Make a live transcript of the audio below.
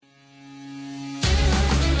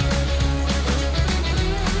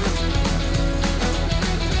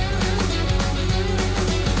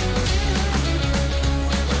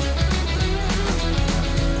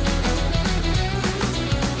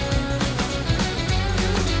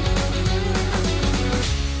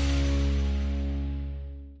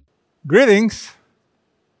Greetings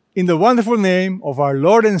in the wonderful name of our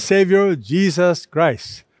Lord and Savior Jesus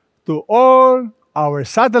Christ to all our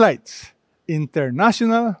satellites,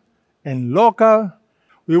 international and local.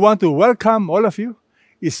 We want to welcome all of you,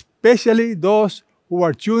 especially those who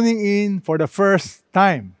are tuning in for the first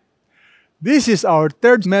time. This is our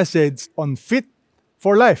third message on Fit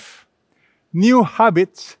for Life, new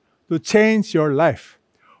habits to change your life.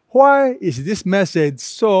 Why is this message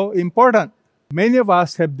so important? Many of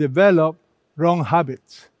us have developed wrong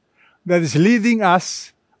habits that is leading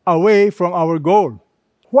us away from our goal.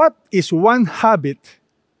 What is one habit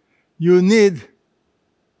you need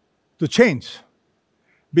to change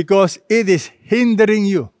because it is hindering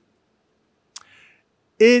you?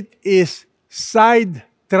 It is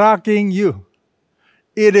sidetracking you.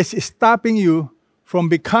 It is stopping you from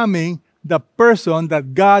becoming the person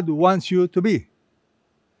that God wants you to be.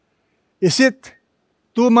 Is it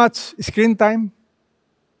too much screen time?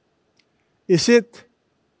 Is it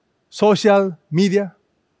social media?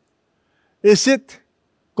 Is it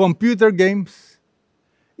computer games?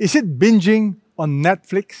 Is it binging on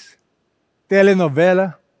Netflix,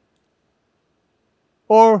 telenovela,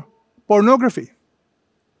 or pornography?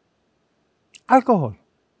 Alcohol,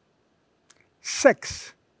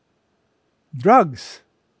 sex, drugs,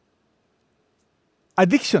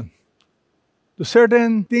 addiction to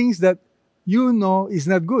certain things that you know is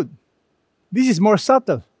not good. This is more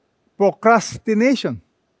subtle. Procrastination,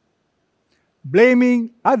 blaming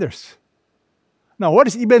others. Now, what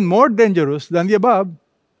is even more dangerous than the above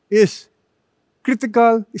is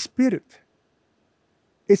critical spirit.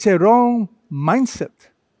 It's a wrong mindset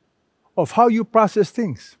of how you process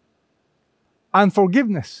things.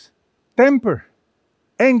 Unforgiveness, temper,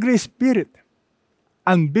 angry spirit,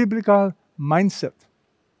 unbiblical mindset,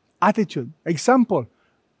 attitude. Example,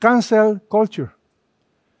 cancel culture.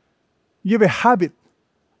 You have a habit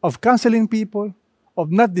of canceling people,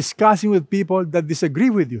 of not discussing with people that disagree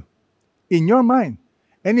with you. In your mind,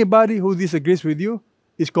 anybody who disagrees with you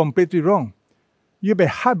is completely wrong. You have a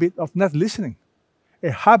habit of not listening, a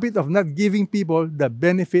habit of not giving people the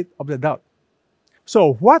benefit of the doubt.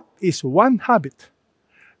 So, what is one habit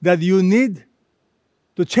that you need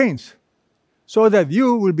to change so that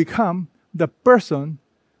you will become the person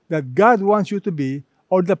that God wants you to be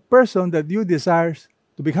or the person that you desire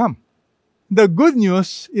to become? The good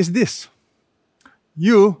news is this: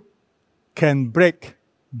 you can break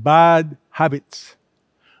bad habits.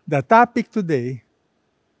 The topic today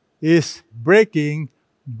is breaking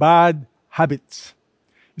bad habits.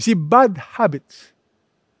 You see, bad habits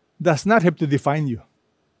does not have to define you.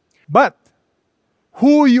 But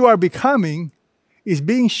who you are becoming is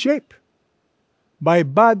being shaped by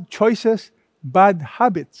bad choices, bad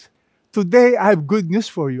habits. Today, I have good news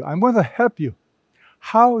for you. I'm going to help you.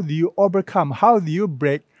 How do you overcome? How do you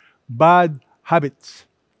break bad habits?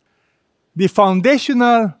 The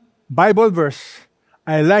foundational Bible verse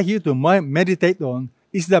I'd like you to meditate on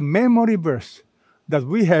is the memory verse that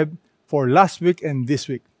we have for last week and this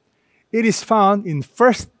week. It is found in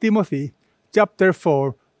 1 Timothy chapter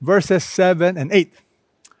 4, verses 7 and 8.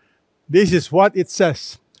 This is what it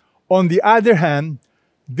says. On the other hand,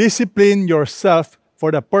 discipline yourself for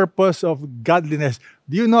the purpose of godliness.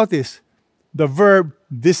 Do you notice the verb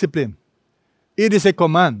discipline? It is a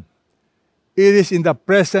command. It is in the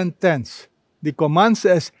present tense. The command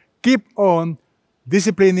says, keep on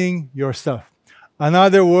disciplining yourself.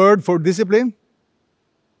 Another word for discipline?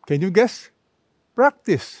 Can you guess?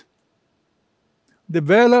 Practice.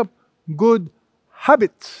 Develop good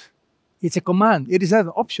habits. It's a command. It is not an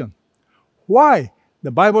option. Why?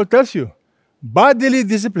 The Bible tells you, bodily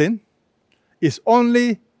discipline is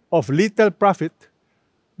only of little profit.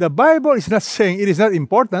 The Bible is not saying it is not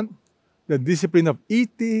important, the discipline of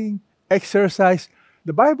eating, exercise.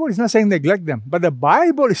 The Bible is not saying neglect them. But the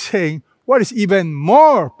Bible is saying what is even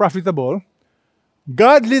more profitable,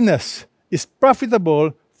 godliness is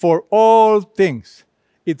profitable for all things.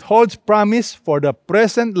 It holds promise for the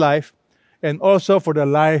present life and also for the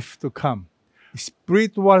life to come.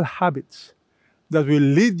 Spiritual habits that will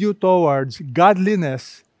lead you towards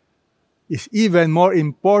godliness is even more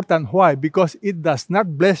important. Why? Because it does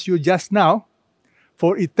not bless you just now.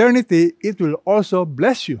 For eternity, it will also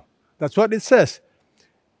bless you. That's what it says.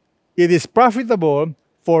 It is profitable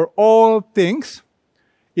for all things.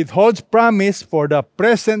 It holds promise for the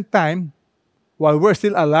present time while we're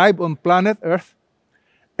still alive on planet Earth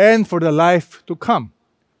and for the life to come.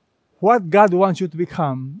 What God wants you to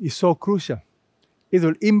become is so crucial. It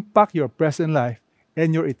will impact your present life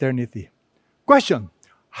and your eternity. Question: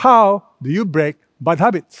 how do you break bad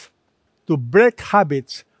habits? To break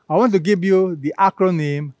habits, I want to give you the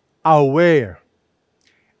acronym AWARE.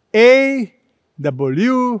 A-W-A-R-E.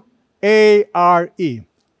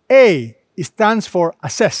 A stands for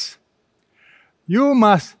assess. You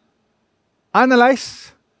must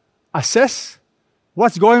analyze, assess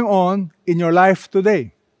what's going on in your life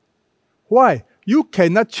today. Why? You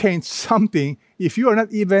cannot change something if you are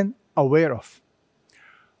not even aware of.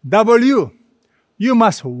 W, you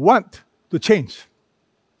must want to change.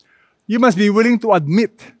 You must be willing to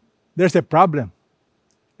admit there's a problem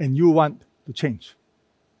and you want to change.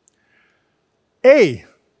 A,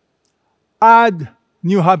 add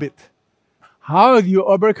new habit. How do you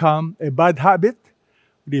overcome a bad habit?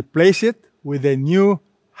 Replace it with a new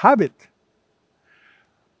habit.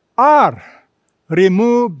 R,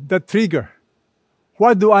 remove the trigger.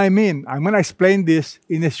 What do I mean? I'm going to explain this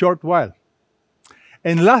in a short while.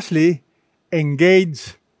 And lastly,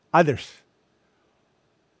 engage others.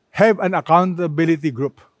 Have an accountability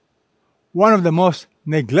group. One of the most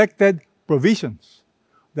neglected provisions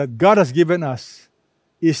that God has given us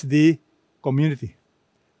is the community,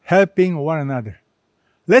 helping one another.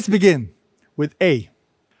 Let's begin with A.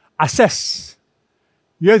 Assess.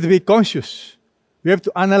 You have to be conscious. You have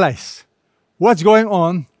to analyze what's going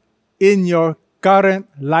on in your current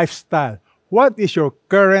lifestyle. What is your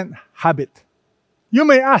current habit? You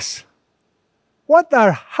may ask, what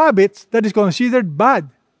are habits that is considered bad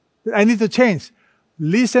that I need to change?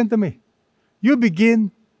 Listen to me. You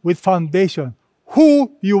begin with foundation,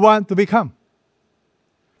 who you want to become.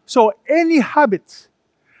 So any habits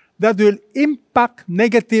that will impact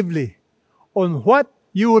negatively on what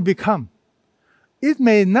you will become, it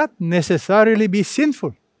may not necessarily be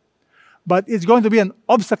sinful, but it's going to be an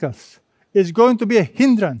obstacle. It's going to be a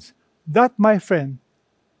hindrance. That, my friend,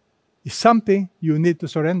 is something you need to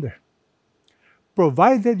surrender.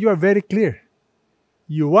 Provided you are very clear.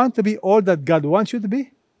 You want to be all that God wants you to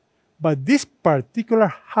be, but this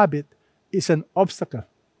particular habit is an obstacle.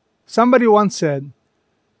 Somebody once said,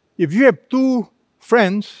 if you have two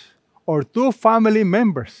friends or two family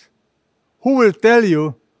members who will tell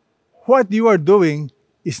you what you are doing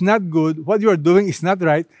is not good, what you are doing is not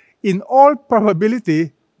right, in all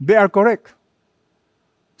probability, they are correct.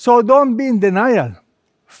 So don't be in denial.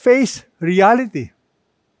 Face reality.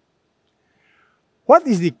 What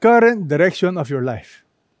is the current direction of your life?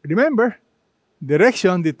 Remember,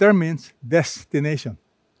 direction determines destination.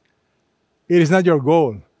 It is not your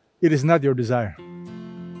goal. It is not your desire.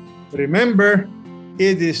 Remember,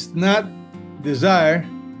 it is not desire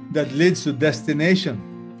that leads to destination.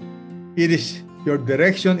 It is your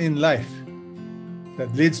direction in life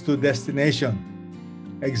that leads to destination.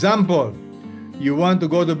 Example, you want to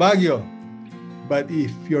go to Baguio, but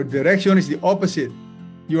if your direction is the opposite,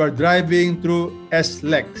 you are driving through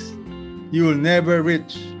SLEX, you will never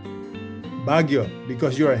reach Baguio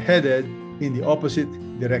because you are headed in the opposite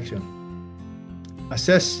direction.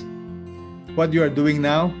 Assess what you are doing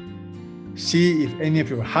now. See if any of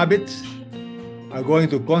your habits are going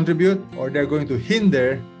to contribute or they're going to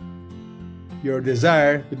hinder your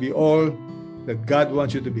desire to be all that God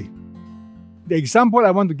wants you to be. The example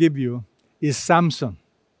I want to give you is Samson.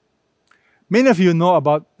 Many of you know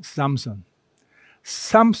about Samson.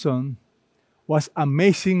 Samson was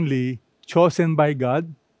amazingly chosen by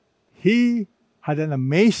God. He had an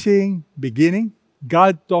amazing beginning.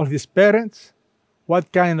 God told his parents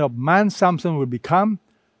what kind of man Samson will become.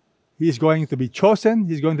 He's going to be chosen.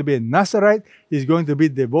 He's going to be a Nazarite. He's going to be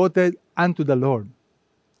devoted unto the Lord.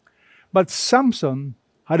 But Samson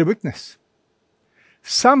had a weakness.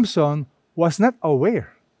 Samson was not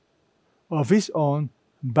aware of his own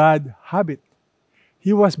bad habit.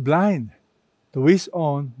 He was blind to his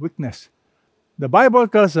own weakness. The Bible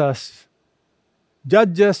tells us,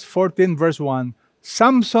 Judges 14 verse 1,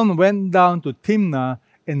 Samson went down to Timnah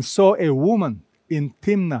and saw a woman in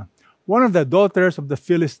Timnah, one of the daughters of the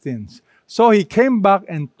Philistines. So he came back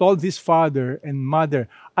and told his father and mother,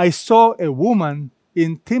 I saw a woman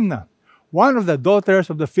in Timnah, one of the daughters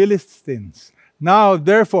of the Philistines. Now,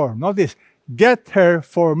 therefore, notice, get her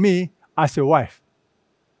for me as a wife.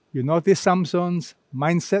 You notice Samson's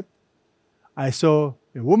mindset? I saw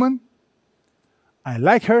a woman, I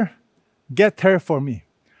like her, get her for me.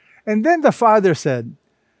 And then the father said,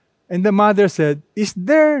 and the mother said, is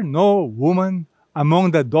there no woman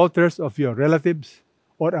among the daughters of your relatives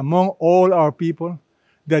or among all our people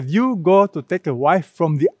that you go to take a wife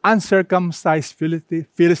from the uncircumcised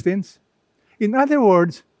Philistines? In other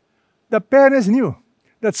words, the parents knew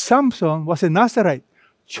that Samson was a Nazarite,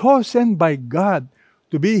 chosen by God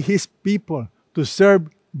to be his people, to serve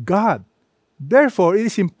God. Therefore, it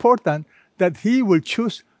is important that he will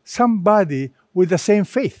choose somebody with the same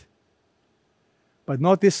faith. But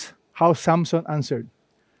notice how Samson answered.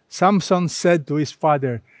 Samson said to his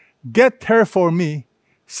father, Get her for me.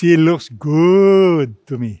 She looks good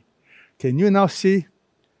to me. Can you now see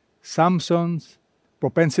Samson's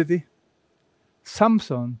propensity?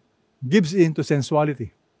 Samson gives in to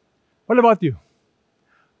sensuality. What about you?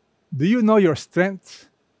 Do you know your strengths?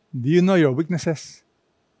 Do you know your weaknesses?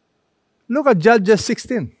 Look at Judges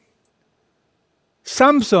 16.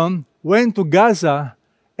 Samson went to Gaza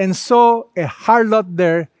and saw a harlot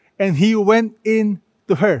there, and he went in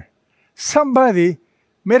to her. Somebody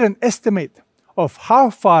made an estimate of how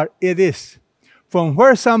far it is from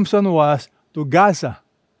where Samson was to Gaza.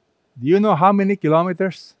 Do you know how many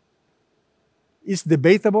kilometers? It's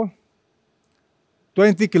debatable.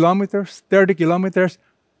 20 kilometers, 30 kilometers,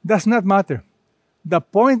 does not matter. The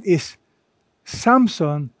point is,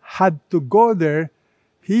 Samson had to go there.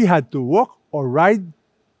 He had to walk or ride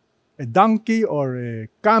a donkey or a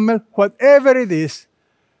camel, whatever it is.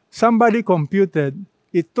 Somebody computed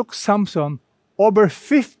it took Samson over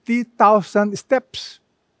 50,000 steps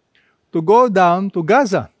to go down to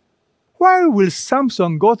Gaza. Why will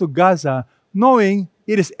Samson go to Gaza knowing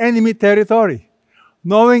it is enemy territory,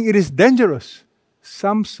 knowing it is dangerous?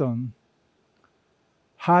 Samson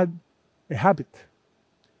had a habit.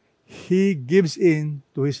 He gives in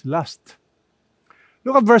to his lust.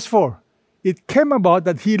 Look at verse 4. It came about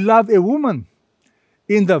that he loved a woman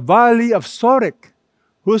in the valley of Sorek,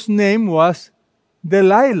 whose name was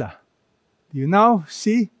Delilah. Do you now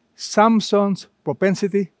see Samson's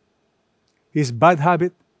propensity, his bad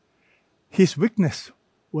habit, his weakness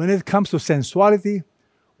when it comes to sensuality,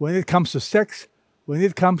 when it comes to sex, when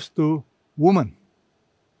it comes to woman?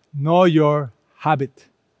 Know your habit.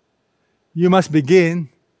 You must begin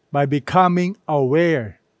by becoming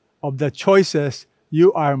aware of the choices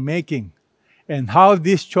you are making and how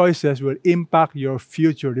these choices will impact your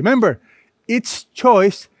future. Remember, each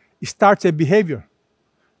choice starts a behavior.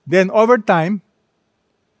 Then over time,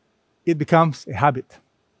 it becomes a habit.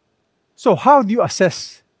 So how do you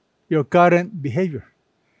assess your current behavior?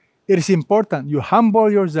 It is important you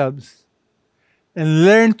humble yourselves and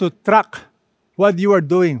learn to track what you are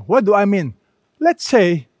doing. What do I mean? Let's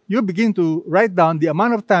say you begin to write down the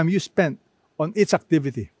amount of time you spent on each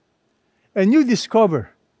activity. And you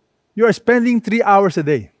discover you are spending 3 hours a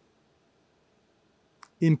day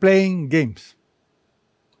in playing games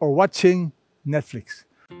or watching Netflix.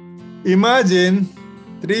 Imagine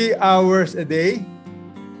 3 hours a day.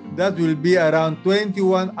 That will be around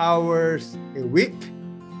 21 hours a week.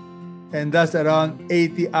 And that's around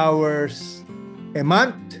 80 hours a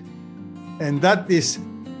month. And that is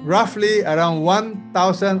roughly around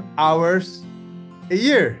 1,000 hours a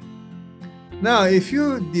year. Now, if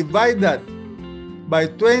you divide that by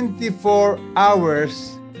 24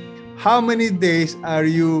 hours, how many days are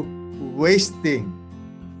you wasting?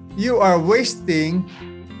 You are wasting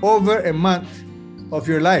over a month of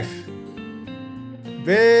your life.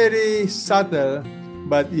 Very subtle,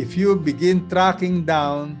 but if you begin tracking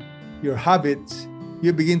down your habits,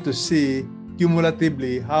 you begin to see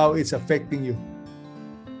cumulatively how it's affecting you.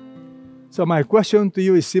 So my question to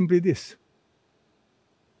you is simply this.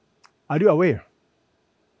 Are you aware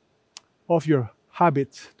of your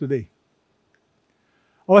habits today?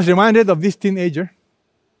 I was reminded of this teenager.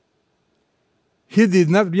 He did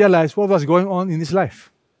not realize what was going on in his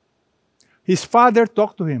life. His father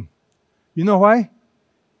talked to him. You know why?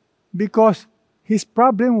 Because his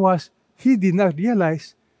problem was he did not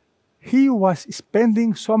realize he was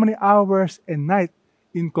spending so many hours a night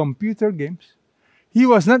in computer games. He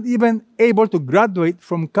was not even able to graduate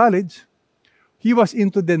from college. He was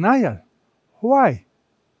into denial. Why?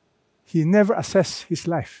 He never assessed his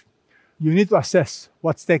life. You need to assess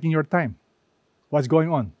what's taking your time, what's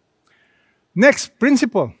going on. Next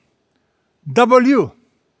principle, W.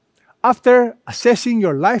 After assessing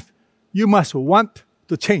your life, you must want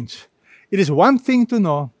to change. It is one thing to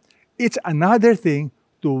know, it's another thing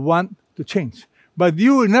to want to change. But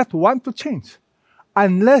you will not want to change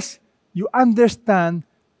unless you understand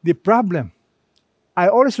the problem. I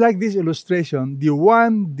always like this illustration, the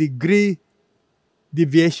 1 degree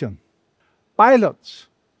deviation. Pilots,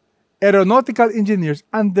 aeronautical engineers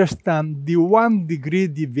understand the 1 degree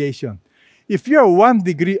deviation. If you're 1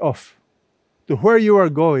 degree off to where you are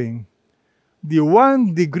going, the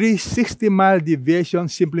 1 degree 60-mile deviation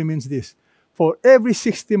simply means this. For every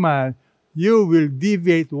 60 mile, you will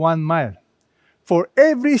deviate 1 mile. For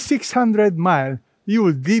every 600 mile, you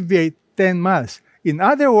will deviate 10 miles. In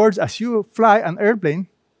other words, as you fly an airplane,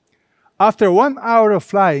 after 1 hour of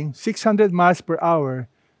flying, 600 miles per hour,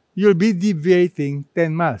 you'll be deviating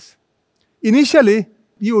 10 miles. Initially,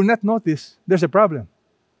 you will not notice there's a problem.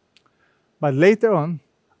 But later on,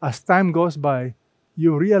 as time goes by,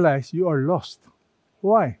 you realize you are lost.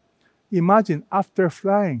 Why? imagine after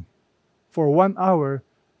flying for 1 hour,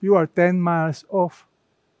 you are 10 miles off.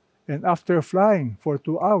 And after flying for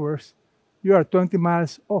 2 hours, you are 20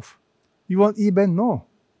 miles off. You won't even know.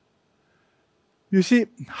 You see,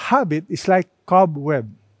 habit is like cobweb,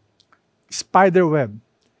 spider web.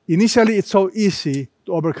 Initially, it's so easy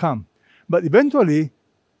to overcome. But eventually,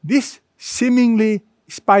 this seemingly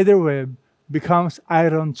spider web becomes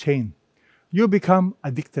iron chain. You become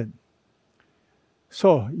addicted.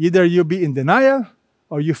 So either you be in denial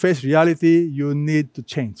or you face reality, you need to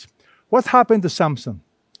change. What happened to Samson?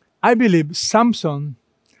 I believe Samson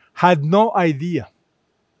had no idea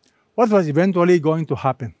what was eventually going to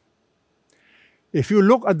happen. If you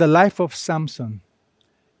look at the life of Samson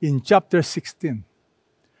in chapter 16,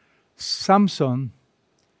 Samson,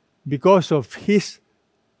 because of his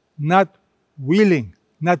not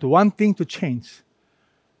wanting to change,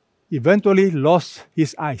 eventually lost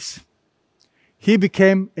his eyes. He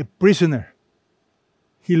became a prisoner.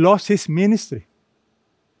 He lost his ministry.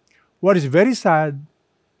 What is very sad,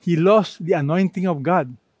 he lost the anointing of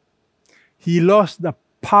God. He lost the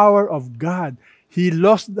power of God. He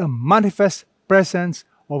lost the manifest presence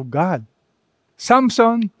of God.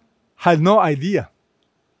 Samson had no idea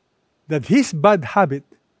that his bad habit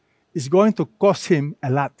is going to cost him a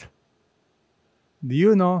lot. Do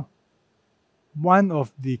you know one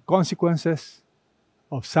of the consequences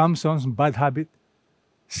of Samson's bad habit?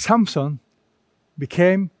 Samson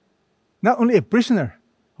became not only a prisoner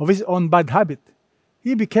of his own bad habit,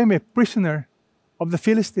 he became a prisoner of the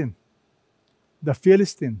Philistines. The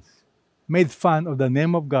Philistines made fun of the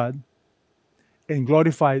name of God and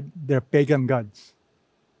glorified their pagan gods.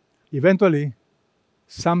 Eventually,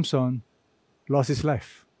 Samson lost his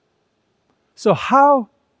life. So how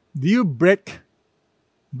do you break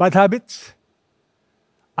bad habits?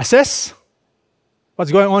 Assess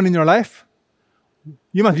what's going on in your life.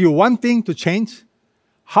 You must be wanting to change.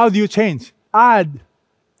 How do you change? Add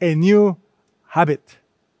a new habit.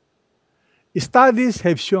 Studies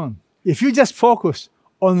have shown if you just focus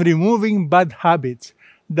on removing bad habits,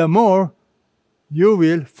 the more you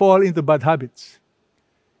will fall into bad habits.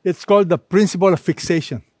 It's called the principle of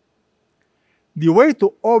fixation. The way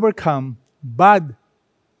to overcome bad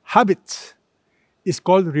habits is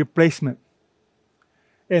called replacement.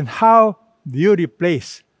 And how do you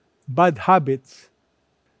replace bad habits?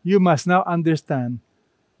 You must now understand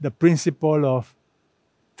the principle of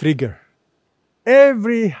trigger.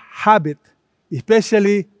 Every habit,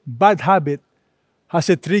 especially bad habit, has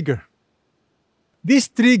a trigger. This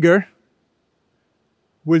trigger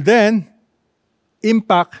will then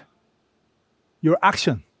impact your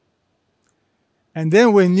action. And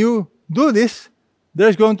then when you do this,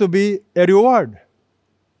 there's going to be a reward,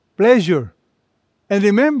 pleasure. And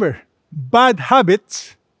remember, bad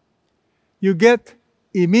habits, you get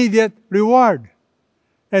immediate reward.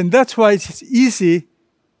 And that's why it's easy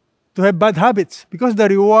to have bad habits, because the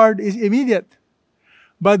reward is immediate.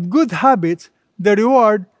 But good habits, the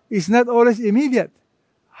reward is not always immediate.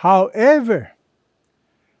 However,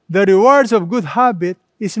 the rewards of good habit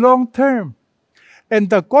is long-term. And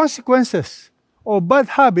the consequences of bad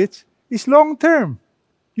habits is long-term.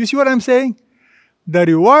 You see what I'm saying? The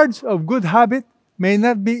rewards of good habit may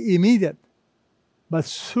not be immediate, but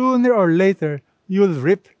sooner or later, you'll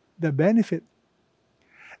reap the benefit.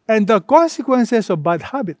 And the consequences of bad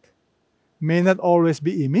habit may not always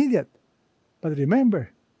be immediate. But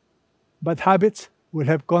remember, bad habits will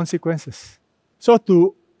have consequences. So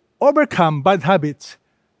to overcome bad habits,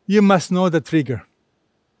 you must know the trigger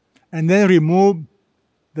and then remove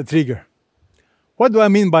the trigger. What do I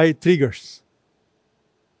mean by triggers?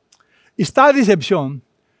 Studies have shown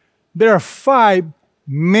there are 5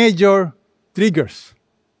 major triggers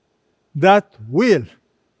that will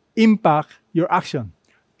impact your action.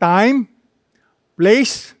 Time,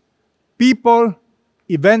 place, people,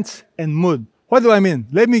 events, and mood. What do I mean?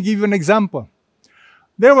 Let me give you an example.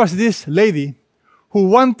 There was this lady who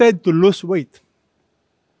wanted to lose weight.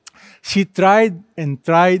 She tried and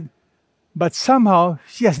tried, but somehow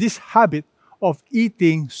she has this habit of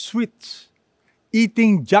eating sweets,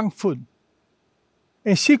 eating junk food.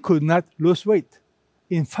 And she could not lose weight.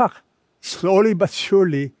 In fact, slowly but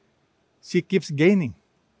surely, she keeps gaining.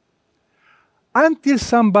 Until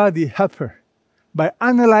somebody helped her by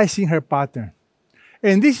analyzing her pattern.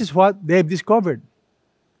 And this is what they've discovered.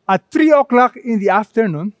 At 3 o'clock in the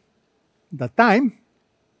afternoon, the time,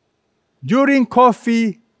 during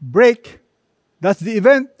coffee break, that's the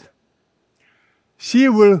event, she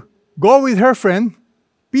will go with her friend,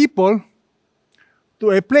 people, to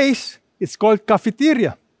a place, it's called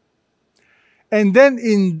cafeteria. And then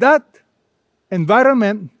in that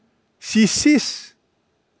environment, she sees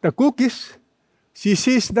the cookies, she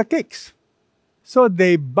sees the cakes. So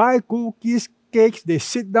they buy cookies, cakes, they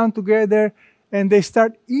sit down together, and they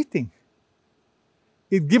start eating.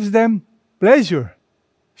 It gives them pleasure.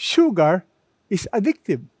 Sugar is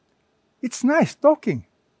addictive. It's nice talking.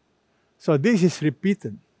 So this is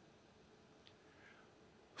repeated.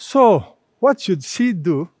 So what should she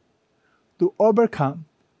do to overcome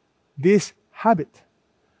this habit?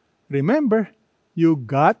 Remember, you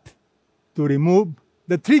got to remove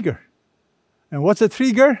the trigger. And what's the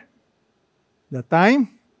trigger? The time,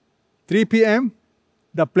 3 p.m.,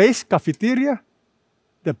 the place, cafeteria,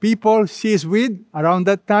 the people she is with around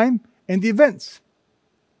that time, and the events.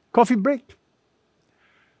 Coffee break.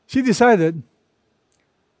 She decided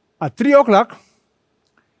at 3 o'clock,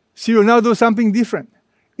 she will now do something different.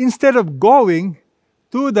 Instead of going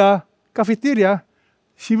to the cafeteria,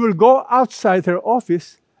 she will go outside her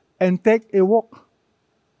office and take a walk.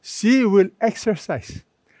 She will exercise.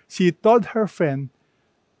 She told her friend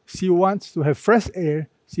she wants to have fresh air,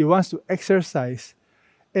 she wants to exercise,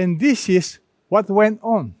 and this is what went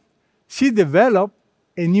on. She developed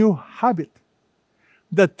a new habit.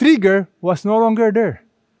 The trigger was no longer there.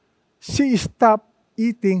 She stopped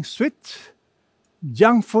eating sweets,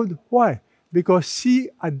 junk food. Why? Because she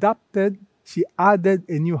added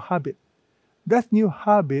a new habit. That new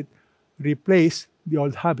habit replaced the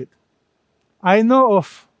old habit. I know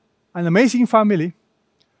of an amazing family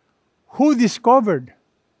who discovered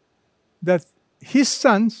that his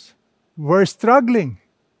sons were struggling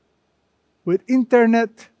with internet,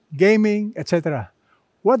 gaming, etc.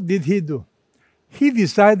 What did he do? He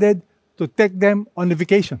decided to take them on a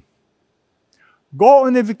vacation. Go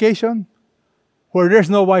on a vacation where there's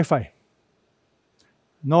no Wi-Fi,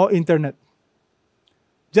 no internet,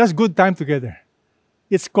 just good time together.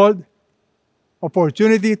 It's called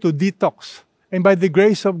opportunity to detox. And by the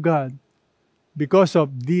grace of God, because of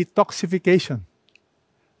detoxification,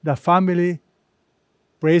 the family,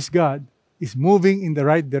 praise God, is moving in the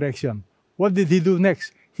right direction. What did he do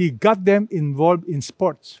next? He got them involved in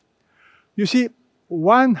sports. You see,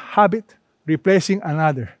 one habit replacing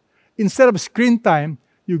another. Instead of screen time,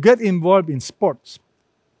 you get involved in sports.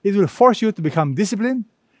 It will force you to become disciplined.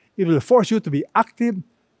 It will force you to be active.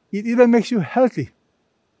 It even makes you healthy.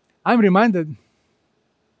 I'm reminded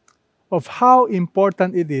of how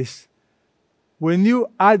important it is when you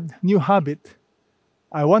add new habit.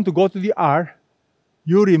 I want to go to the R.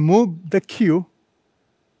 You remove the Q,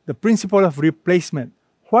 the principle of replacement.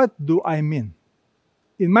 What do I mean?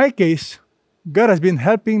 In my case, God has been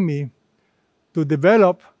helping me to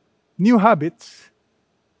develop new habits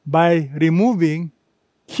by removing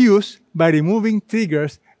cues, by removing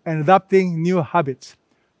triggers, and adopting new habits.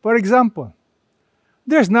 For example,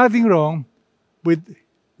 there's nothing wrong with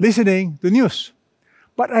listening to news.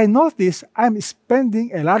 But I notice I'm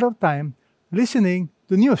spending a lot of time listening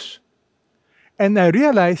to news. And I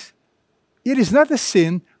realize it is not a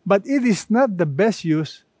sin, but it is not the best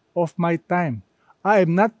use of my time. I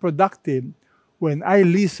am not productive when I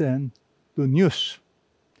listen to news.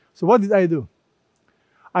 So what did I do?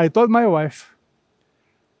 I told my wife,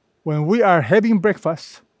 when we are having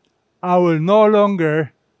breakfast, I will no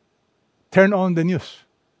longer turn on the news.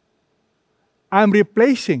 I'm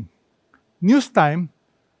replacing news time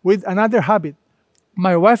with another habit.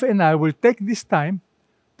 My wife and I will take this time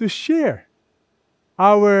to share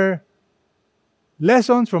our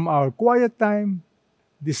lessons from our quiet time,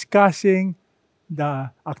 discussing the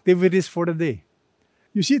activities for the day.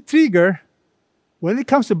 You see, trigger, when it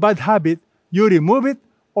comes to bad habit, you remove it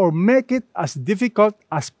or make it as difficult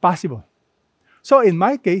as possible. So in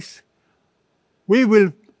my case, we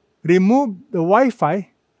will remove the Wi-Fi,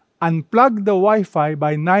 unplug the Wi-Fi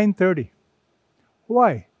by 9:30.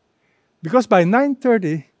 Why? Because by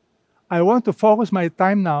 9:30, I want to focus my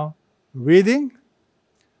time now reading,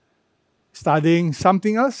 studying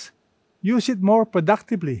something else, use it more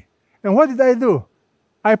productively. And what did I do?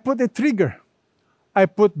 I put a trigger. I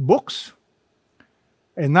put books,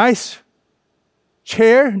 a nice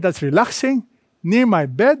chair that's relaxing near my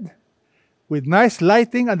bed with nice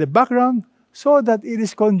lighting at the background so that it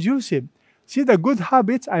is conducive. See, the good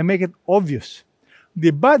habits, I make it obvious.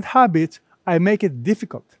 The bad habits, I make it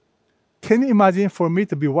difficult. Can you imagine for me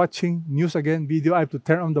to be watching news again, video, I have to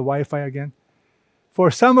turn on the Wi-Fi again?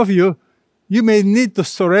 For some of you, you may need to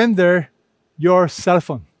surrender your cell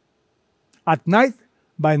phone. At night,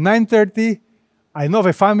 by 9:30, I know of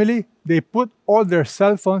a family, they put all their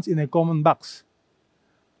cell phones in a common box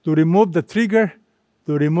to remove the trigger,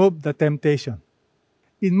 to remove the temptation.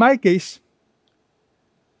 In my case,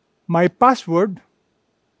 my password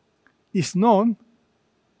is known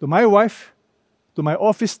to my wife, to my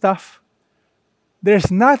office staff,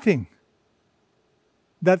 There's nothing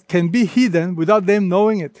that can be hidden without them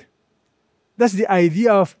knowing it. That's the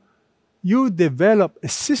idea of you develop a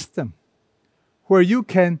system where you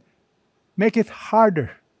can make it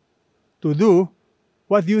harder to do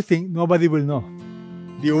what you think nobody will know.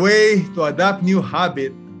 The way to adopt new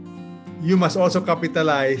habit, you must also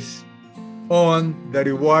capitalize on the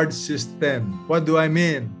reward system. What do I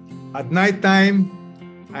mean? At night time,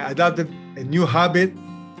 I adopted a new habit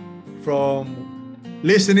from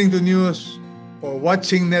listening to news or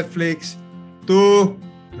watching Netflix to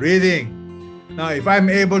reading. Now, if I'm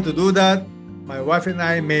able to do that, my wife and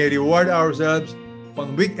I may reward ourselves.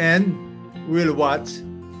 On weekend, we'll watch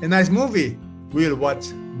a nice movie. We'll watch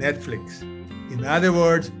Netflix. In other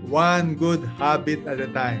words, one good habit at a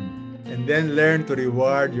time, and then learn to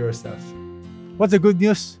reward yourself. What's the good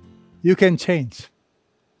news? You can change.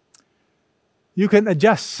 You can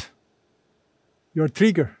adjust your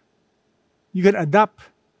trigger. You can adapt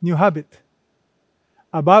new habit.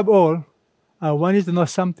 Above all, I want you to know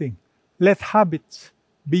something. Let habits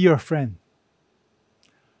be your friend.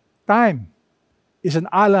 Time is an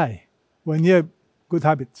ally when you have good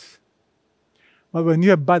habits. But when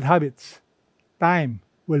you have bad habits, time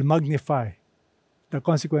will magnify the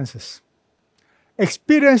consequences.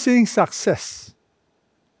 Experiencing success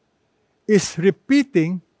is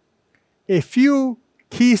repeating a few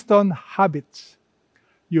keystone habits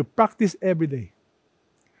you practice every day,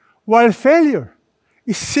 while failure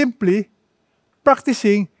is simply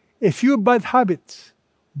practicing a few bad habits,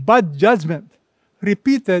 bad judgment,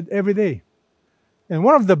 repeated every day. And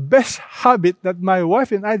one of the best habits that my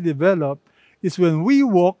wife and I developed is when we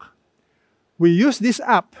walk, we use this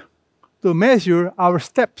app to measure our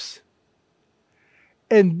steps.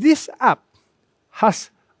 And this app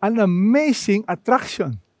has an amazing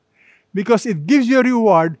attraction because it gives you a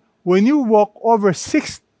reward when you walk over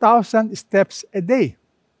 6,000 steps a day.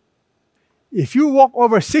 If you walk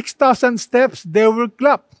over 6,000 steps, they will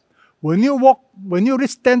clap. When you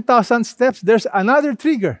reach 10,000 steps, there's another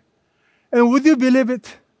trigger. And would you believe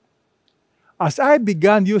it? As I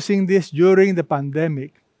began using this during the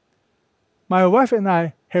pandemic, my wife and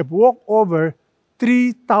I have walked over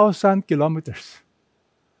 3,000 kilometers.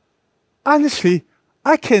 Honestly,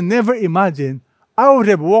 I can never imagine I would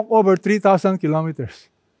have walked over 3,000 kilometers.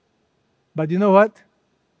 But you know what?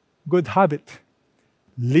 Good habit.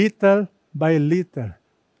 Little by little,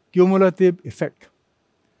 cumulative effect.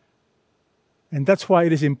 And that's why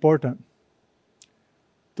it is important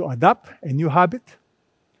to adopt a new habit,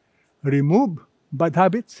 remove bad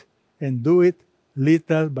habits, and do it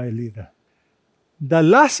little by little. The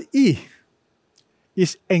last E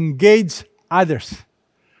is engage others.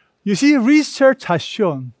 You see, research has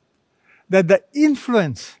shown that the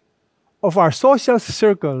influence of our social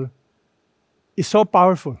circle is so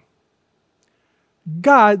powerful.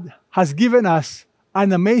 God has given us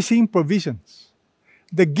an amazing provisions,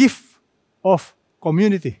 the gift of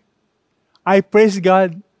community. I praise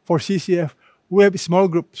God for CCF. We have small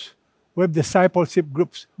groups. We have discipleship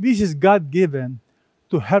groups. This is God-given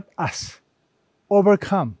to help us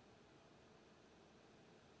overcome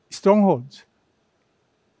strongholds.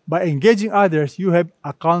 By engaging others, you have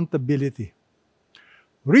accountability.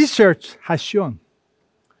 Research has shown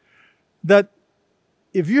that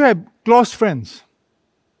if you have close friends,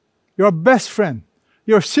 your best friend,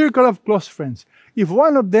 your circle of close friends, if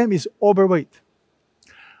one of them is overweight,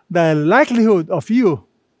 the likelihood of you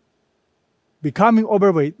becoming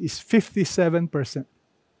overweight is 57%.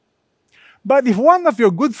 But if one of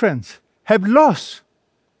your good friends have lost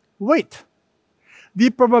weight, the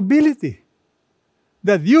probability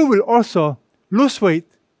that you will also lose weight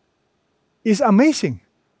is amazing.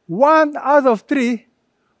 1 out of 3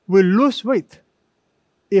 will lose weight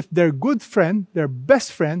if their good friend, their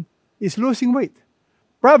best friend, is losing weight.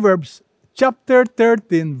 Proverbs chapter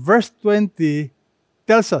 13, verse 20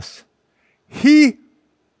 tells us, "He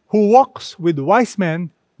who walks with wise men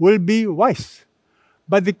will be wise,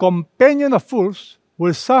 but the companion of fools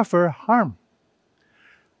will suffer harm."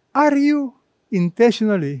 Are you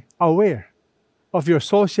intentionally aware of your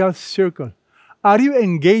social circle? Are you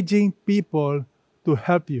engaging people to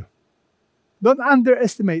help you? Don't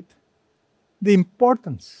underestimate the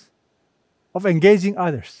importance of engaging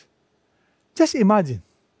others. Just imagine,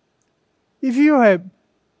 if you have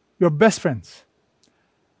your best friends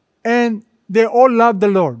and they all love the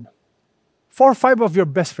Lord, 4 or 5 of your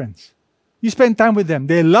best friends, you spend time with them,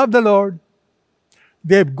 they love the Lord,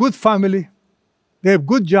 they have good family, they have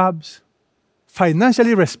good jobs,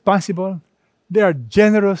 financially responsible, they are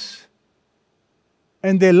generous,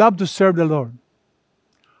 and they love to serve the Lord.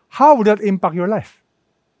 How would that impact your life?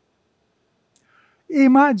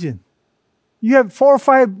 Imagine You have 4 or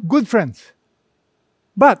 5 good friends,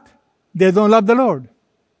 but they don't love the Lord.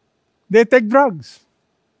 They take drugs.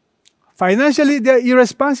 Financially, they're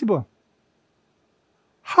irresponsible.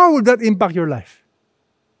 How will that impact your life?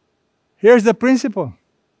 Here's the principle.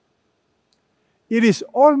 It is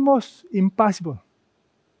almost impossible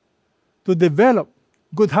to develop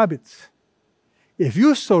good habits if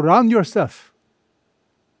you surround yourself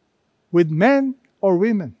with men or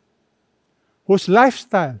women whose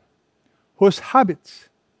lifestyle, whose habits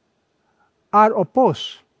are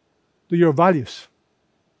opposed to your values.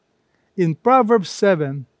 In Proverbs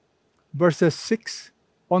 7, verses 6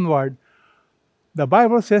 onward, the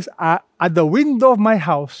Bible says, at the window of my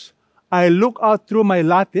house, I look out through my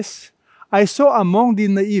lattice. I saw among the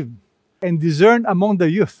naive and discerned among the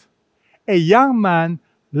youth a young man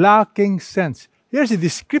lacking sense. Here's a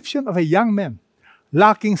description of a young man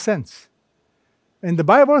lacking sense. And the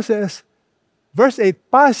Bible says, verse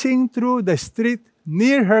 8, passing through the street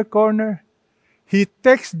near her corner, he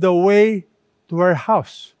takes the way to her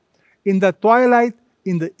house. In the twilight,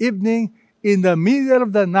 in the evening, in the middle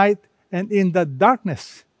of the night, and in the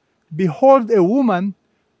darkness, behold, a woman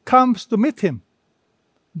comes to meet him,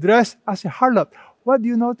 dressed as a harlot. What do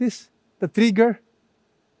you notice? The trigger?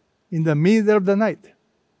 In the middle of the night.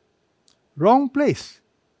 Wrong place.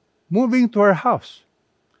 Moving to her house.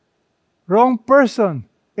 Wrong person.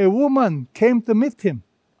 A woman came to meet him.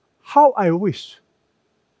 How I wish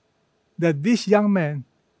that this young man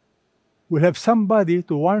will have somebody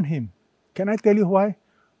to warn him. Can I tell you why?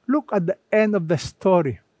 Look at the end of the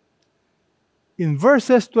story. In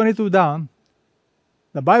verses 22 down,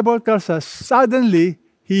 the Bible tells us, suddenly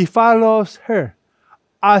he follows her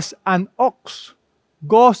as an ox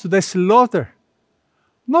goes to the slaughter.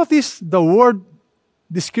 Notice the word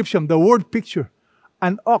description, the word picture,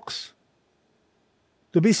 an ox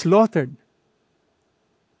to be slaughtered.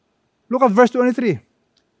 Look at verse 23.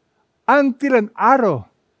 Until an arrow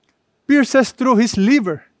pierces through his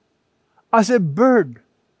liver, as a bird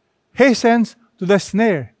hastens to the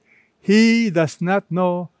snare, he does not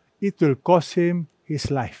know it will cost him his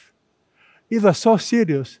life. It was so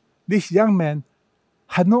serious, this young man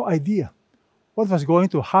had no idea what was going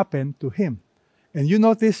to happen to him. And you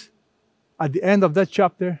notice at the end of that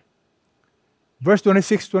chapter, verse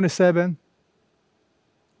 26, 27,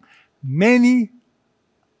 many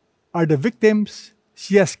are the victims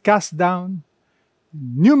she has cast down,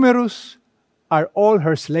 numerous are all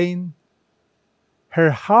her slain. Her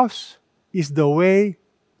house is the way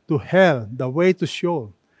to hell, the way to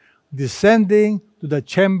Sheol, descending to the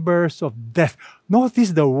chambers of death.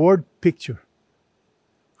 Notice the word picture.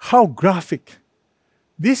 How graphic.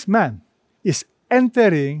 This man is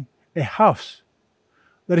entering a house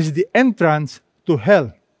that is the entrance to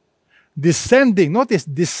hell. Descending, notice,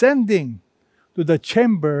 descending to the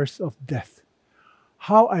chambers of death.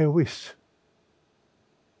 How I wish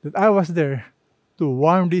that I was there to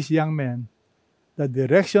warn this young man that the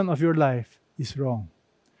direction of your life is wrong.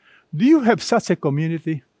 Do you have such a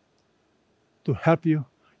community to help you?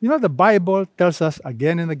 You know, the Bible tells us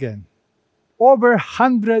again and again, over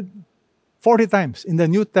 140 times in the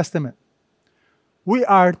New Testament, we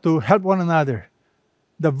are to help one another.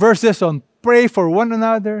 The verses on pray for one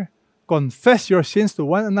another, confess your sins to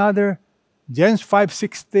one another, James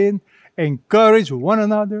 5:16, encourage one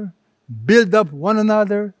another, build up one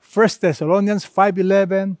another, 1 Thessalonians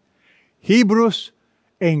 5:11, Hebrews,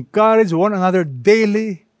 encourage one another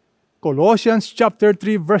daily, Colossians chapter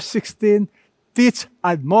 3, verse 16, teach,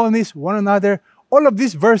 admonish one another. All of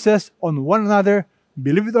these verses on one another,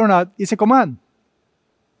 believe it or not, is a command.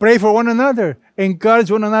 Pray for one another,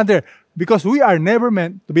 encourage one another, because we are never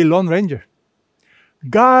meant to be Lone Ranger.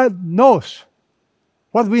 God knows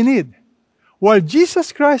what we need. While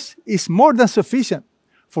Jesus Christ is more than sufficient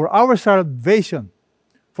for our salvation,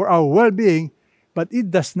 for our well-being, but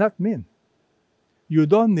it does not mean you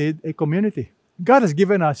don't need a community. God has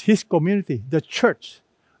given us His community, the church,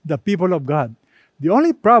 the people of God. The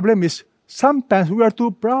only problem is sometimes we are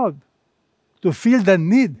too proud to feel the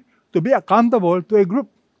need to be accountable to a group.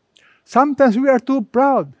 Sometimes we are too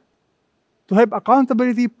proud to have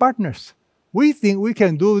accountability partners. We think we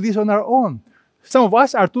can do this on our own. Some of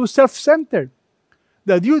us are too self-centered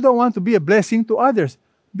that you don't want to be a blessing to others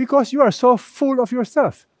because you are so full of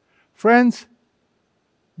yourself. Friends,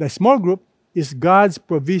 the small group is God's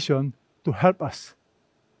provision to help us,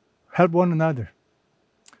 help one another,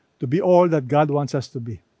 to be all that God wants us to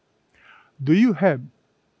be. Do you have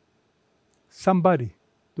somebody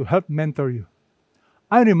to help mentor you?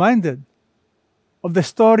 I'm reminded of the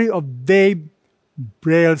story of Dave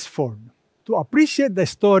Brailsford. To appreciate the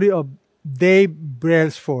story of Dave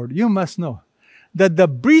Brailsford, you must know that the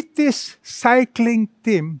British cycling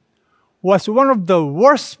team was one of the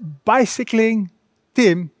worst bicycling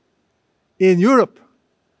team in Europe.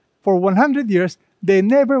 For 100 years, they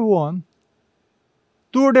never won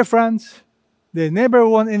Tour de France. They never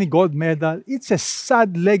won any gold medal. It's a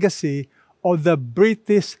sad legacy of the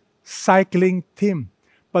British cycling team.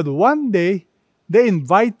 But one day, they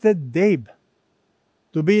invited Dave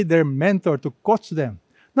to be their mentor, to coach them.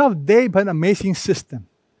 Now, Dave had an amazing system.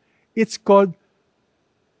 It's called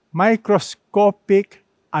microscopic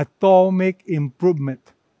atomic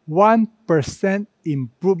improvement, 1%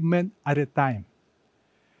 improvement at a time.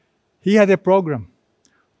 He had a program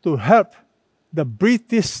to help the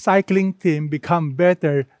British cycling team become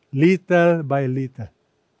better little by little.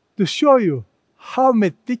 To show you how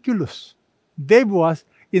meticulous Dave was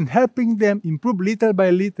in helping them improve little by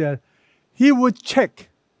little, he would check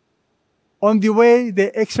on the way they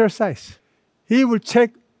exercise. He would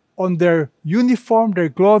check on their uniform, their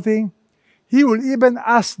clothing. He will even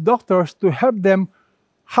ask doctors to help them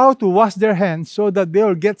how to wash their hands so that they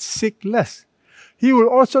will get sick less. He will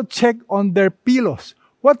also check on their pillows.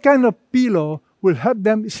 What kind of pillow will help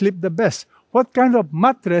them sleep the best? What kind of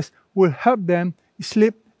mattress will help them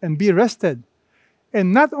sleep and be rested?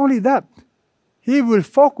 And not only that, he will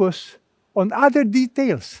focus on other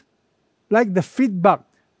details, like the feedback.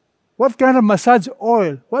 What kind of massage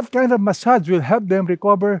oil? What kind of massage will help them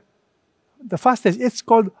recover the fastest? It's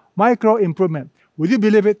called micro improvement. Would you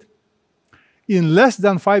believe it? In less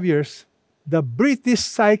than 5 years, the British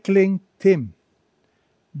cycling team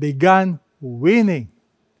began winning.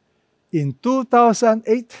 In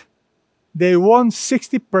 2008, they won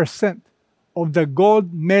 60% of the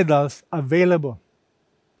gold medals available.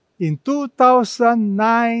 In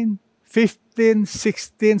 2009, 15,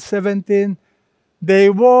 16, 17, they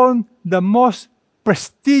won the most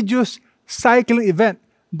prestigious cycling event,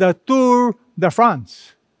 the Tour de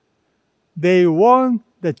France. They won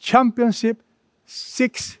the championship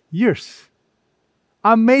 6 years.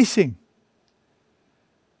 Amazing.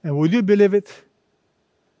 And would you believe it?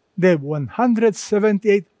 They have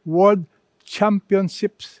 178 world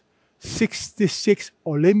championships, 66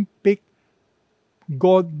 Olympic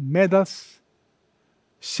gold medals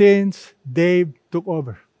since Dave took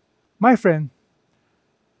over. My friend,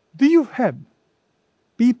 do you have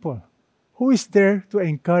people who is there to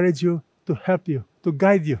encourage you, to help you, to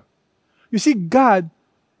guide you? You see, God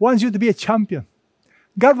wants you to be a champion.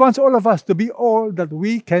 God wants all of us to be all that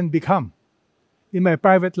we can become. In my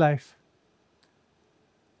private life,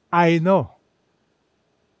 I know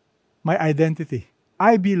my identity.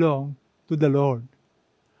 I belong to the Lord.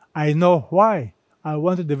 I know why I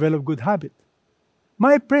want to develop good habit.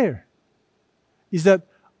 My prayer is that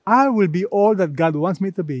I will be all that God wants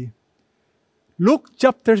me to be. Luke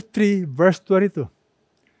chapter 3, verse 22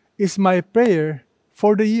 is my prayer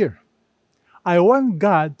for the year. I want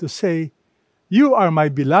God to say, "You are my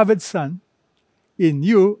beloved Son. In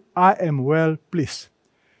you I am well pleased."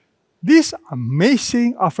 This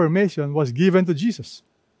amazing affirmation was given to Jesus,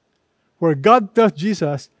 where God tells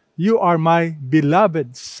Jesus, "You are my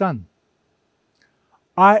beloved Son.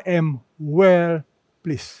 I am well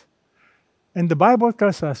pleased." And the Bible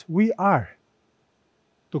tells us we are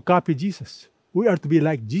to copy Jesus. We are to be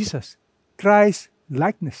like Jesus, Christ's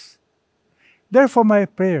likeness. Therefore, my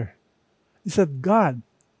prayer is that God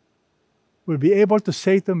will be able to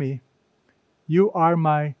say to me, "You are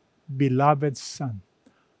my beloved Son."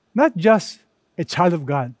 Not just a child of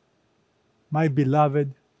God, my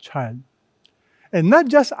beloved child. And not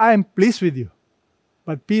just I am pleased with you,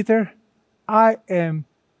 but Peter, I am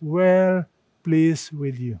well pleased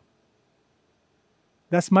with you.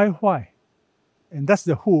 That's my why. And that's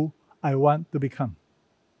the who I want to become.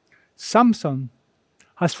 Samson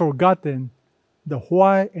has forgotten the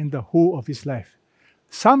why and the who of his life.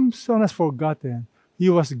 Samson has forgotten he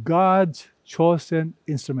was God's chosen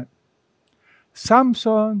instrument.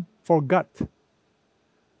 Samson forgot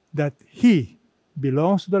that he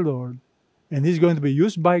belongs to the Lord and he's going to be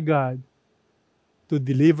used by God to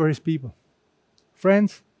deliver his people.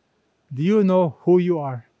 Friends, do you know who you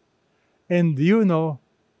are? And do you know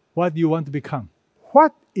what you want to become?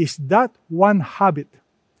 What is that one habit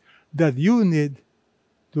that you need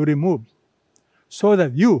to remove so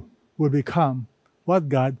that you will become what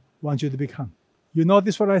God wants you to become? You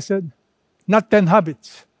notice what I said? Not 10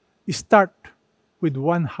 habits. Start with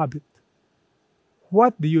one habit.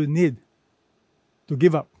 What do you need to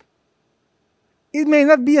give up? It may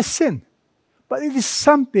not be a sin, but it is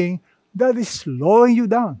something that is slowing you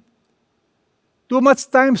down. Too much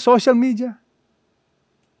time, social media,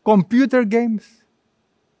 computer games,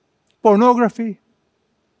 pornography,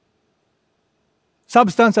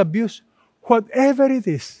 substance abuse. whatever it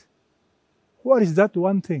is, what is that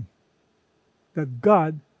one thing that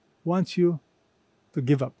God wants you to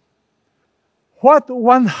give up? What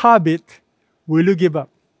one habit will you give up?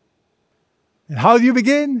 And how do you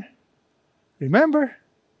begin? Remember,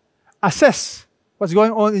 assess what's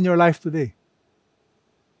going on in your life today.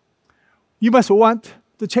 You must want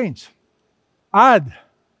to change. Add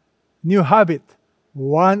new habit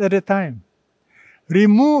one at a time.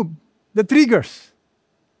 Remove the triggers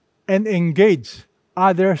and engage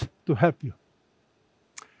others to help you.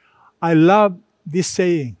 I love this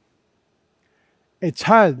saying. A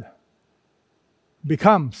child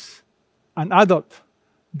becomes an adult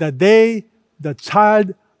the day the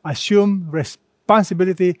child assumes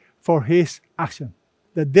responsibility for his action.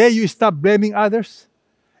 The day you stop blaming others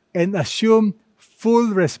and assume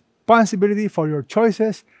full responsibility for your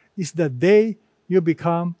choices is the day you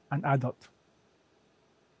become an adult.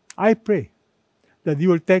 I pray that you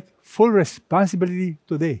will take full responsibility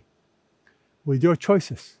today with your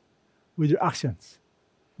choices, with your actions.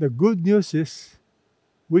 The good news is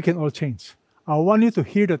we can all change. I want you to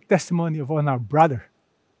hear the testimony of our brother.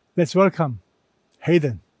 Let's welcome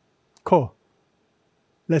Hayden Ko.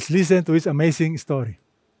 Let's listen to his amazing story.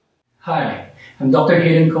 Hi, I'm Dr.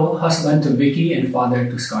 Hayden Ko, husband to Vicky and father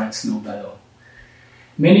to Scarlett Snowbellow.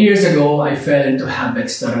 Many years ago, I fell into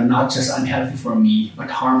habits that are not just unhealthy for me,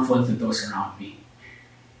 but harmful to those around me.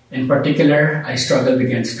 In particular, I struggled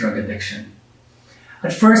against drug addiction.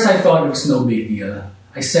 At first, I thought it was no big deal.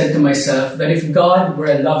 I said to myself that if God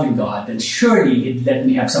were a loving God, then surely He'd let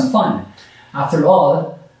me have some fun. After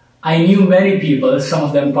all, I knew many people, some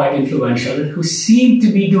of them quite influential, who seemed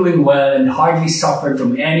to be doing well and hardly suffered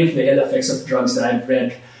from any of the ill effects of drugs that I'd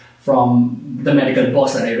read from the medical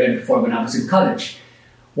books that I read before when I was in college.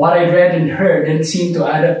 What I read and heard didn't seem to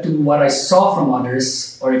add up to what I saw from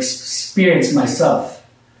others or experienced myself.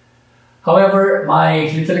 However,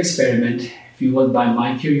 my little experiment, fueled by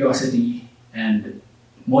my curiosity and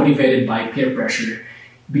motivated by peer pressure,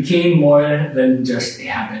 became more than just a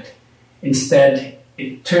habit. Instead,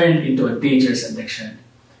 it turned into a dangerous addiction.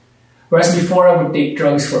 Whereas before I would take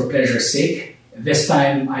drugs for pleasure's sake, this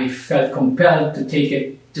time I felt compelled to take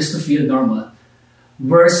it just to feel normal.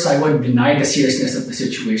 Worse, I would deny the seriousness of the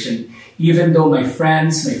situation, even though my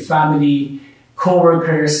friends, my family,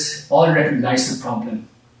 co-workers all recognized the problem.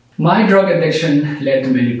 My drug addiction led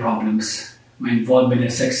to many problems. My involvement in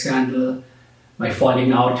a sex scandal, my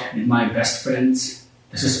falling out with my best friends,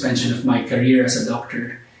 the suspension of my career as a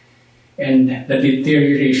doctor, and the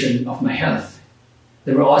deterioration of my health.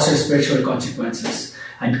 There were also spiritual consequences.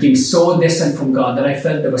 I became so distant from God that I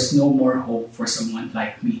felt there was no more hope for someone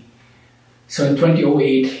like me. So in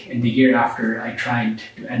 2008, and the year after, I tried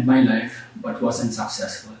to end my life, but wasn't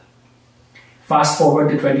successful. Fast forward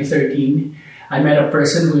to 2013, I met a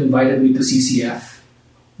person who invited me to CCF.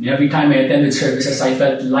 And every time I attended services, I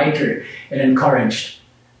felt lighter and encouraged.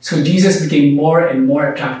 So Jesus became more and more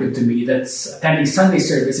attractive to me. That's attending Sunday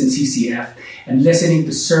service in CCF and listening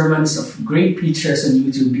to sermons of great preachers on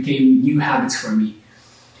YouTube became new habits for me.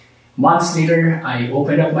 Months later, I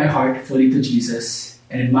opened up my heart fully to Jesus.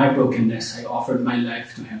 And in my brokenness, I offered my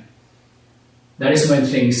life to Him. That is when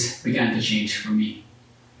things began to change for me.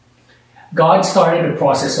 God started a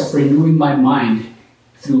process of renewing my mind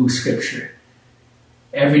through Scripture.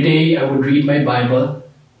 Every day, I would read my Bible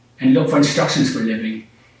and look for instructions for living.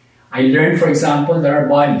 I learned, for example, that our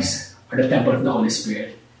bodies are the temple of the Holy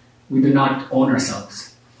Spirit. We do not own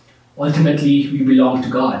ourselves. Ultimately, we belong to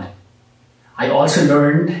God. I also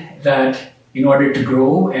learned that in order to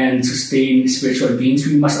grow and sustain spiritual gains,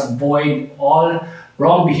 we must avoid all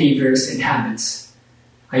wrong behaviors and habits.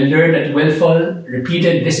 I learned that willful,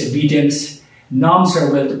 repeated disobedience numbs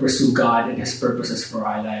our will to pursue God and His purposes for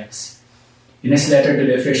our lives. In his letter to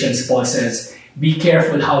the Ephesians, Paul says, "Be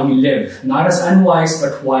careful how you live, not as unwise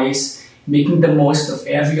but wise, making the most of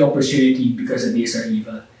every opportunity because the days are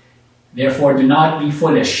evil. Therefore do not be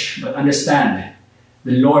foolish, but understand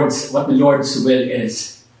what the Lord's will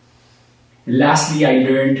is." And lastly, I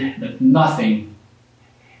learned that nothing,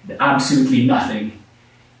 absolutely nothing,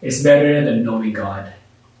 is better than knowing God.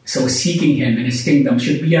 So seeking Him and His kingdom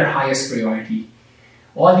should be our highest priority.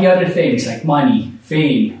 All the other things like money,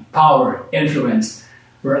 fame, power, influence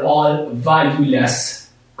were all valueless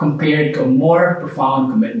compared to a more profound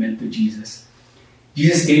commitment to Jesus.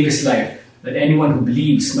 Jesus gave His life that anyone who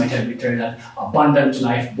believes might have eternal, abundant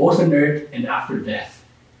life both on earth and after death.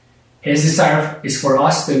 His desire is for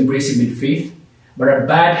us to embrace Him in faith, but our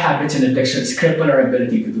bad habits and addictions cripple our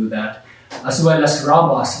ability to do that, as well as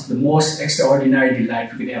rob us of the most extraordinary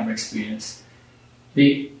delight we could ever experience.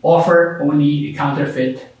 They offer only a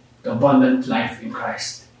counterfeit to abundant life in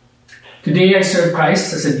Christ. Today, I serve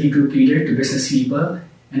Christ as a D group leader to business people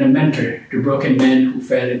and a mentor to broken men who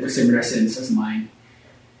fell into similar sins as mine.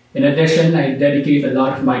 In addition, I dedicate a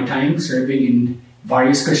lot of my time serving in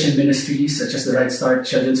various Christian ministries such as the Right Start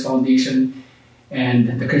Children's Foundation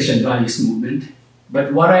and the Christian Values Movement.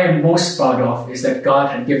 But what I am most proud of is that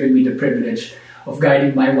God had given me the privilege of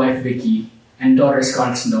guiding my wife Vicky and daughter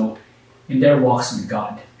Scarlett Snow in their walks with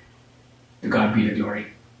God. To God be the glory.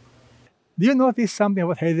 Do you notice something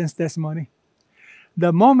about Hayden's testimony?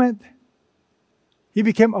 The moment he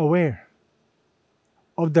became aware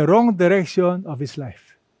of the wrong direction of his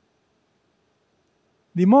life,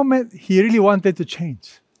 the moment he really wanted to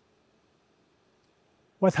change,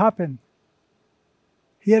 what happened?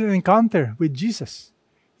 He had an encounter with Jesus.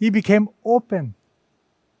 He became open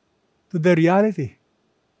to the reality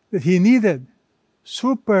that he needed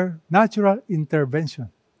supernatural intervention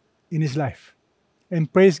in his life.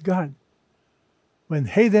 And praise God, when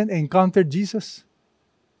Hayden encountered Jesus,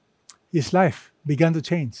 his life began to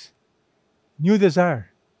change. New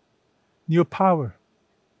desire, new power,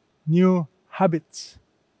 new habits.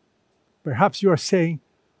 Perhaps you are saying,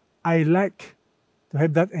 I like to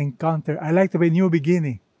have that encounter. I like to have a new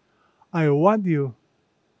beginning. I want you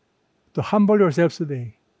to humble yourselves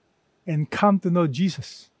today and come to know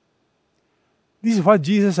Jesus. This is what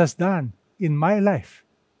Jesus has done in my life,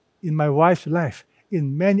 in my wife's life,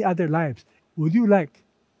 in many other lives. Would you like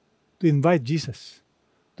to invite Jesus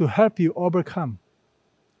to help you overcome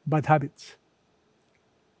bad habits?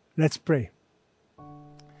 Let's pray.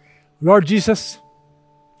 Lord Jesus,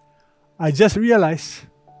 I just realized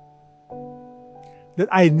that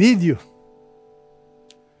I need you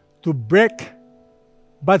to break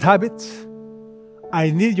bad habits.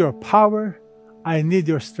 I need your power. I need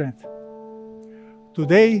your strength.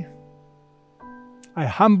 Today, I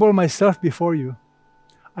humble myself before you.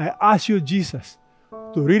 I ask you, Jesus,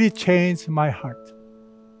 to really change my heart.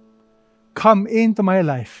 Come into my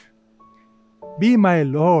life. Be my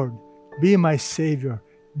Lord. Be my Savior.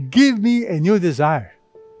 Give me a new desire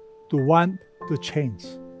to want to change.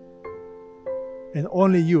 And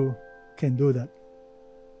only you can do that.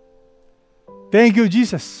 Thank you,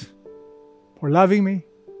 Jesus, for loving me,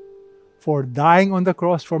 for dying on the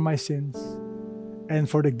cross for my sins, and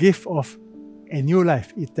for the gift of a new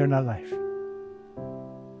life, eternal life.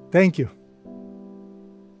 Thank you.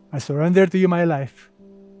 I surrender to you my life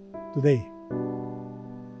today.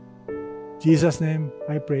 In Jesus' name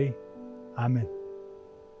I pray. Amen.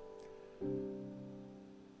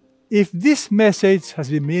 If this message has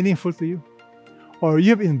been meaningful to you, or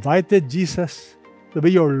you've invited Jesus to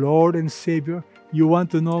be your Lord and Savior, you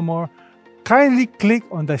want to know more, kindly click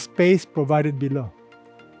on the space provided below.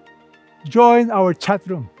 Join our chat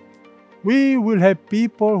room. We will have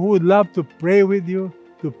people who would love to pray with you,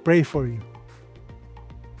 to pray for you.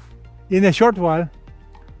 In a short while,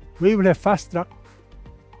 we will have fast track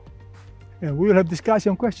and we will have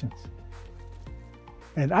discussion questions.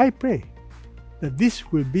 And I pray that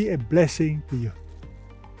this will be a blessing to you.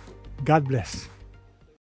 God bless.